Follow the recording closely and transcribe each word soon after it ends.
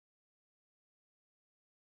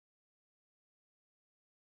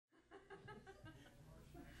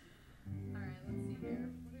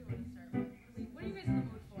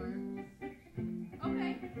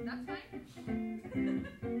That's fine.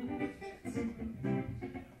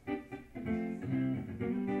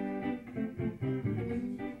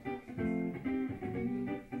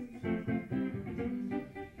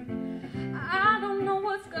 I don't know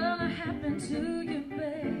what's gonna happen to you,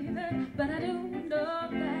 baby, but I do know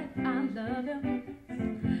that I love you.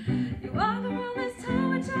 You walk around this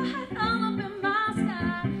town with your head all up in my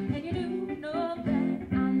sky, and you do know that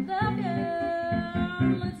I love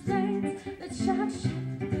you. Let's dance, let's shout, shout,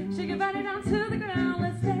 shake your body down to the ground.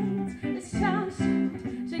 Let's dance, let's shout, shout,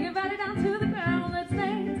 shake your body down to the ground. Let's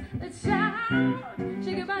dance, let's shout,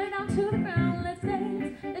 shake your body down to the ground. Let's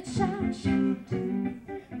dance, let's shout, shout.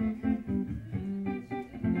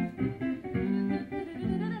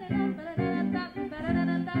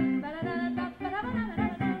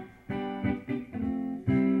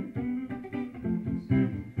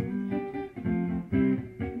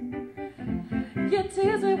 You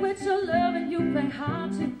tease me with your love and you play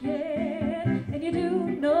hard to get, and you do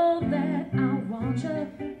know that I want you.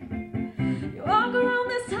 You walk around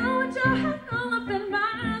this town with your head all up in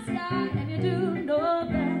my sky, and you do know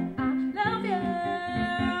that I love you.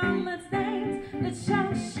 Let's dance, let's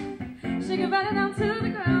shout, shout, shake your body down to the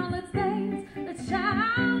ground. Let's dance, let's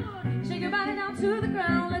shout, shake your body down to the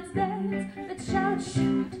ground. Let's dance, let's shout,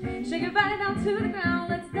 shout, shake your body down to the ground.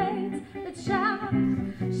 Let's dance, let's shout,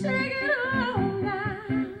 shake it all.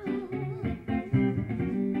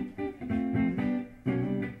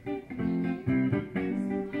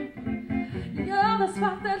 The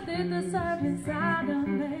spark that lit the fire inside of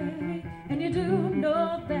me, and you do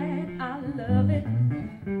know that I love it.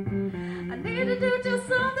 I need to do just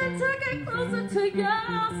something to get closer to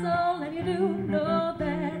your soul, and you do know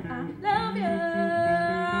that I love you.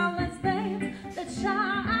 Let's dance, let's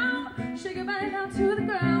shout, shake your body down to the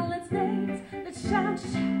ground. Let's dance, let's shout,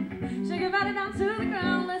 shout, shake your body down to the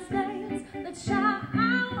ground. Let's dance, let's shout,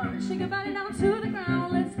 shake your body down to the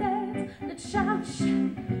ground. Let's dance, let's shout,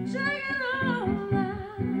 shout, shake it all.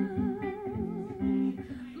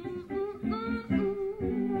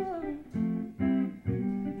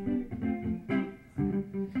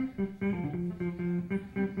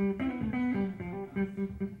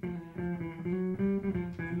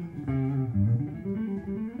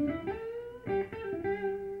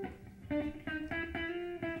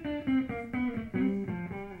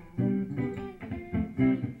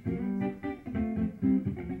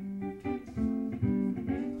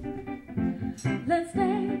 Let's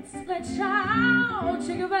dance, let's shout,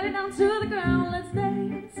 shake your body down to the ground. Let's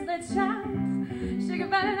dance, let's shout, shake your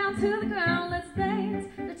body down to the ground. Let's dance,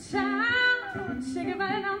 let's shout, shake your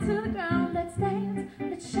body down to the ground. Let's dance,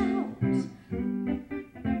 let's shout.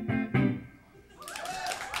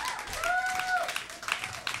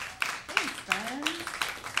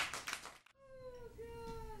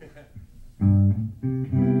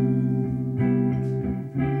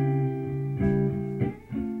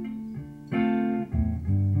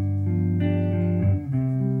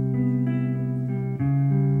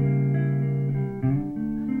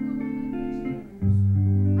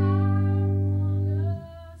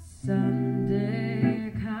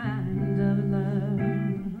 Sunday kind of love,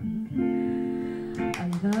 a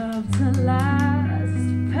love to last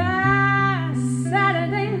past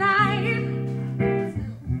Saturday night,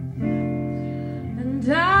 and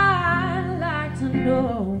I'd like to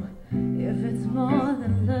know if it's more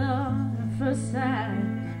than love at first sight.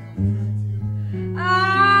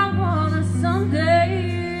 I want a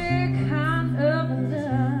Sunday kind of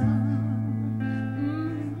love.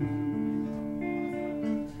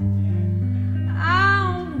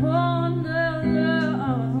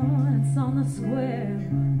 Square,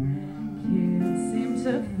 can't seem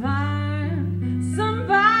to find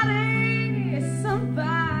somebody,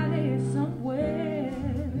 somewhere.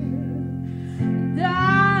 And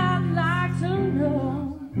I'd like to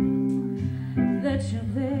know that you're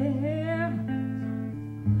there.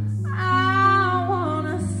 I want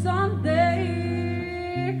a Sunday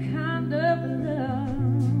kind of love.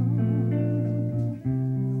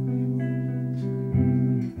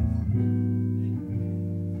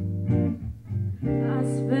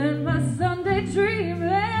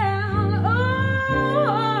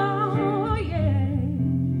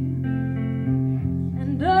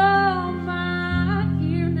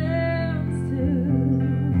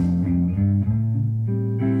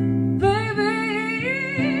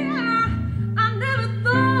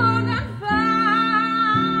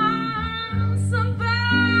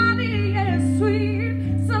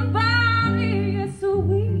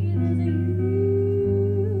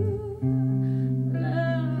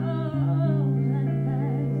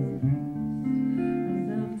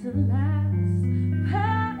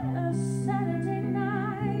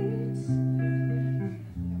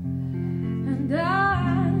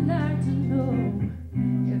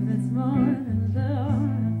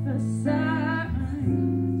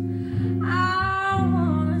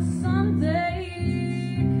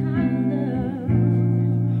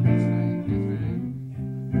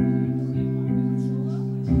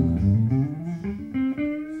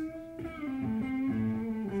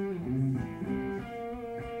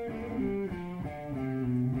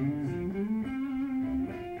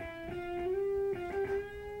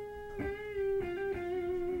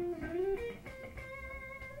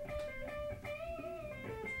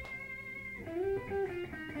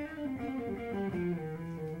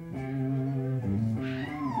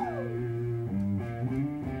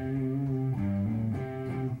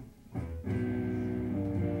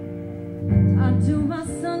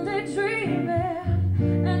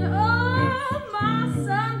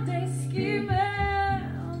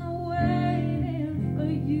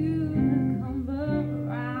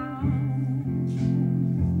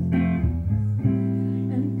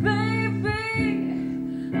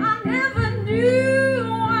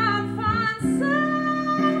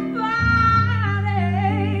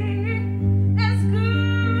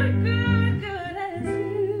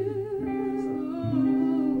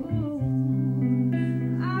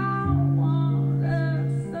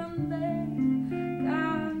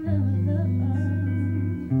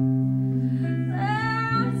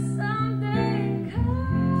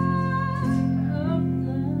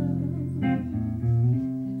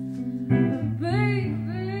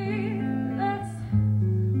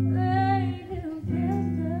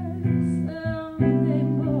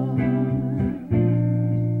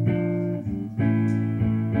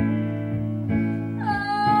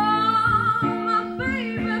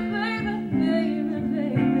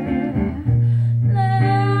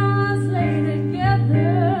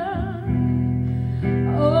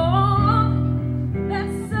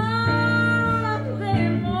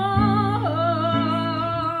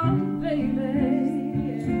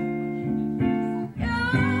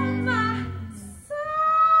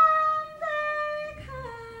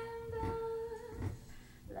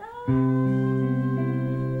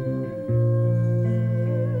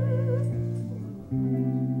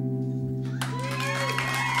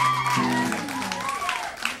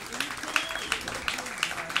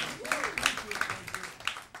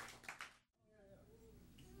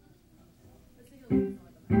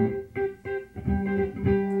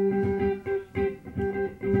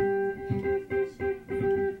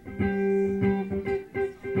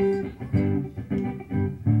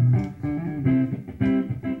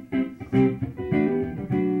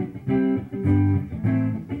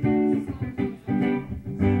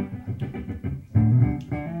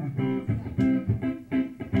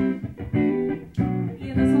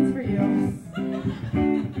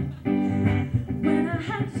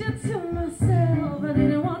 to myself, I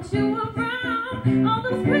didn't want you around. All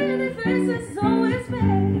those pretty faces always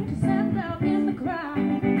made you stand out in the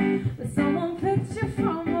crowd. But someone picked you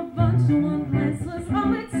from a bunch of one glance was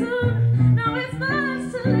all it took. Now it's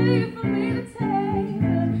much too late for me to take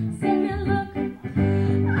a second look.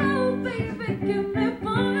 Oh baby, give me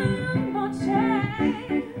one more chance.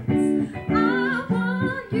 I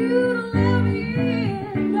want you to let me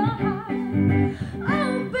in your heart.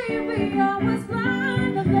 Oh baby, I was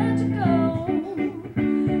blind, I let you go.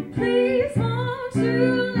 Please won't you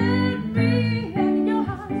let me in your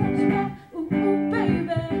heart? I want you back, ooh, ooh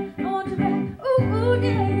baby, I want you back, ooh, ooh,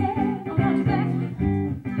 yeah, yeah, I want you back.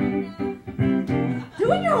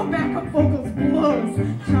 Doing your own backup vocals blows.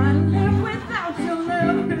 Trying to live without your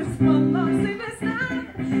love is my love, see this time.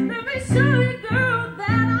 Let me show you, girl, that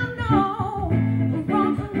I know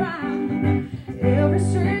wrong from right. Every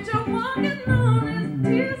stranger walking on his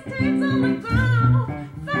tears stains on the ground.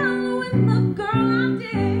 Following the girl I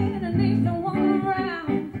did and ain't no one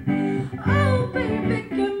around. Oh baby,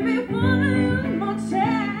 give me one more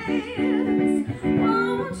chance.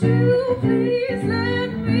 Won't you please let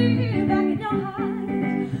me back in your heart?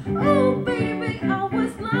 Oh baby, I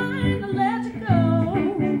was blind, I let you go.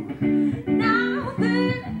 Now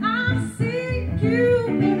that I see you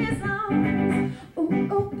in his arms. Ooh,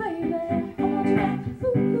 ooh baby, I want you back.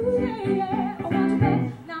 Ooh, ooh, yeah, yeah, I want you back.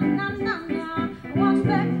 Nah, nah, nah, nah, I want you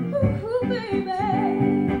back. Ooh, ooh baby.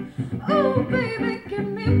 Oh baby, give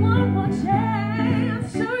me one more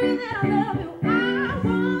chance. Show you that I love you. I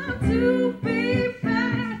want to be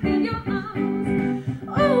back in your arms.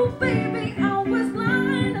 Oh baby, I was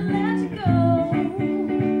blind, I let you go.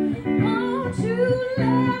 Won't you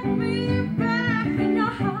let me back in your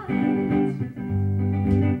heart?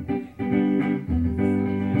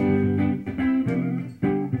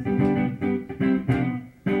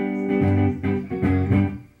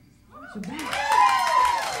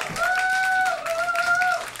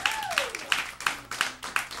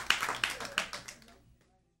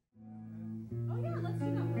 Oh yeah, let's do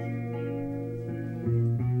that one.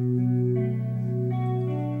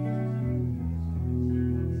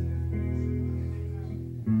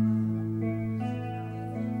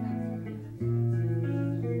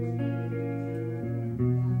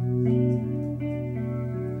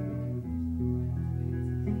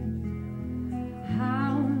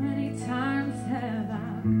 How many times have I?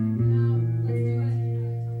 Let's do it.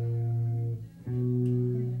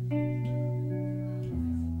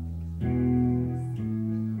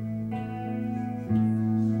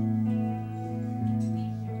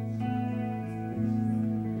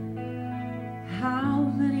 How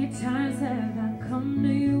many times have I come to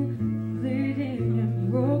you, bleeding and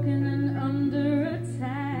broken and under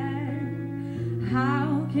attack?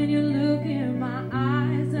 How can you look in my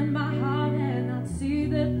eyes and my heart and not see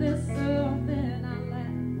that there's something I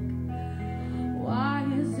lack? Why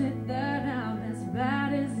is it that I'm as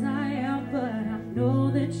bad as I am, but I know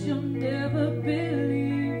that you'll never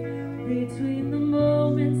believe? Between the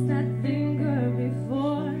moments that linger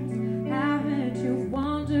before us, haven't you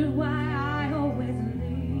wondered why I always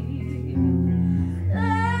leave?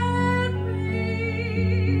 Let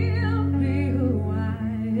me be who I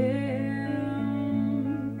am.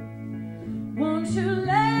 Won't you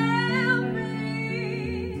let me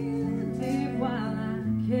leave while I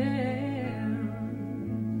can?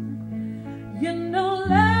 You know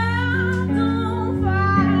love don't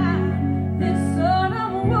find this sort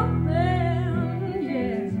of woman,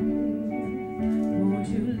 yeah. Won't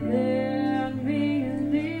you let me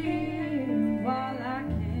live while I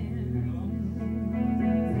can?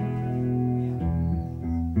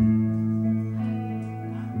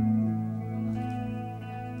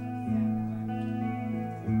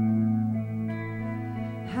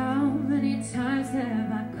 How many times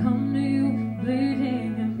have I come to you,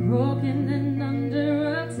 bleeding and broken and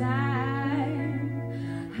under attack?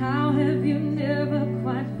 How have you never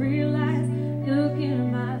quite realized? Look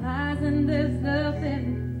in my eyes and there's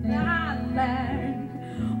nothing I lack.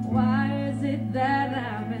 Why is it that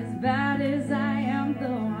I'm as bad as I am,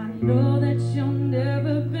 though I know that you'll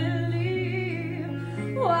never believe?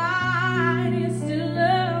 Why do you still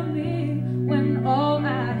love me when all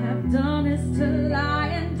I have done is to lie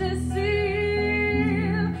and deceive?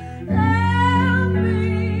 Let me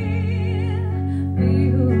be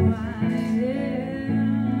who I am.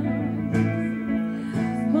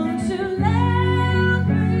 Won't you let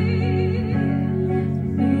me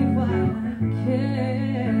be while I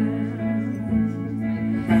can?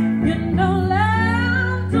 You know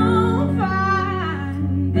love don't find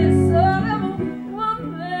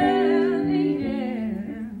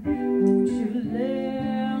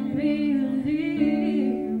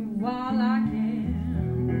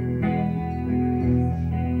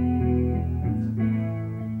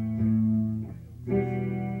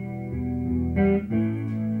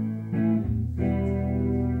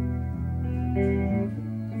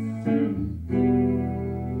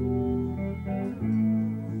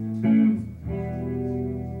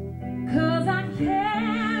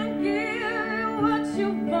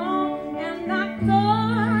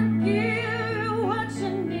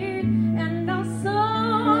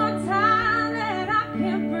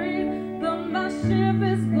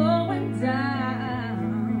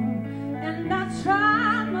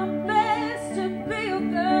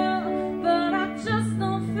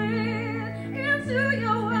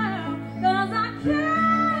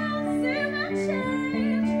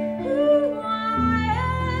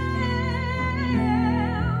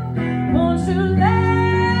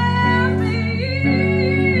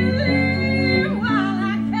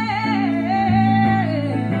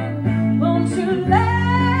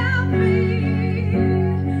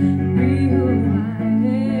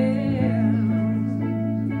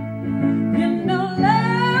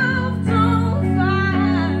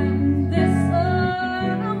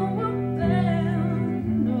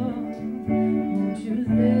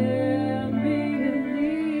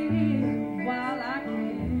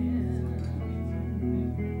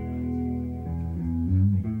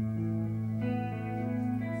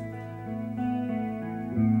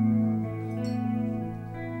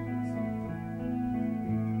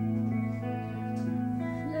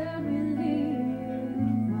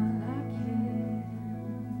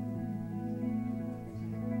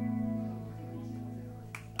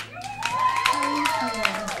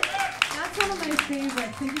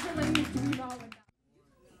favorite. Thank you for letting me do it all.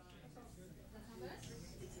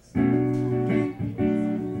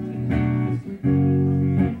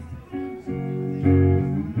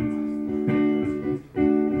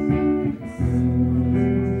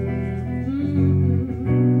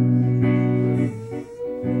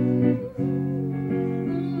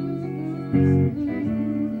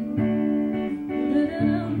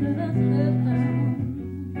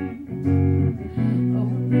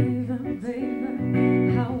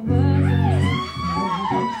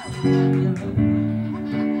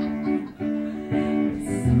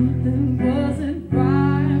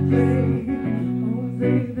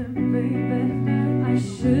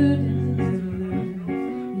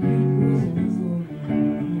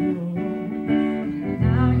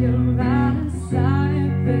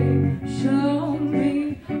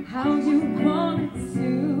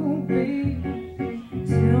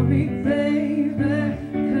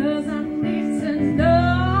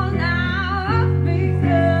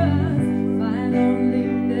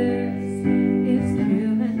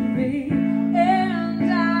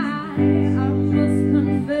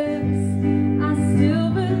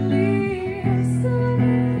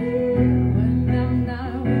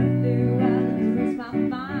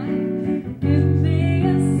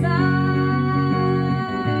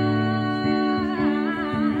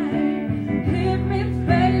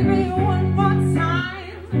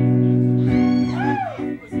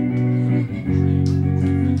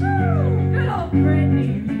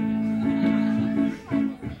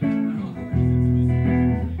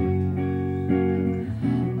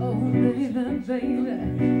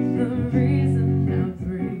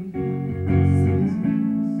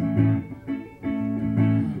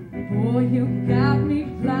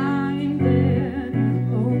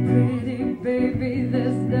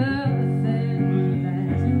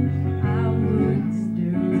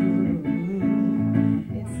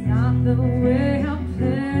 The way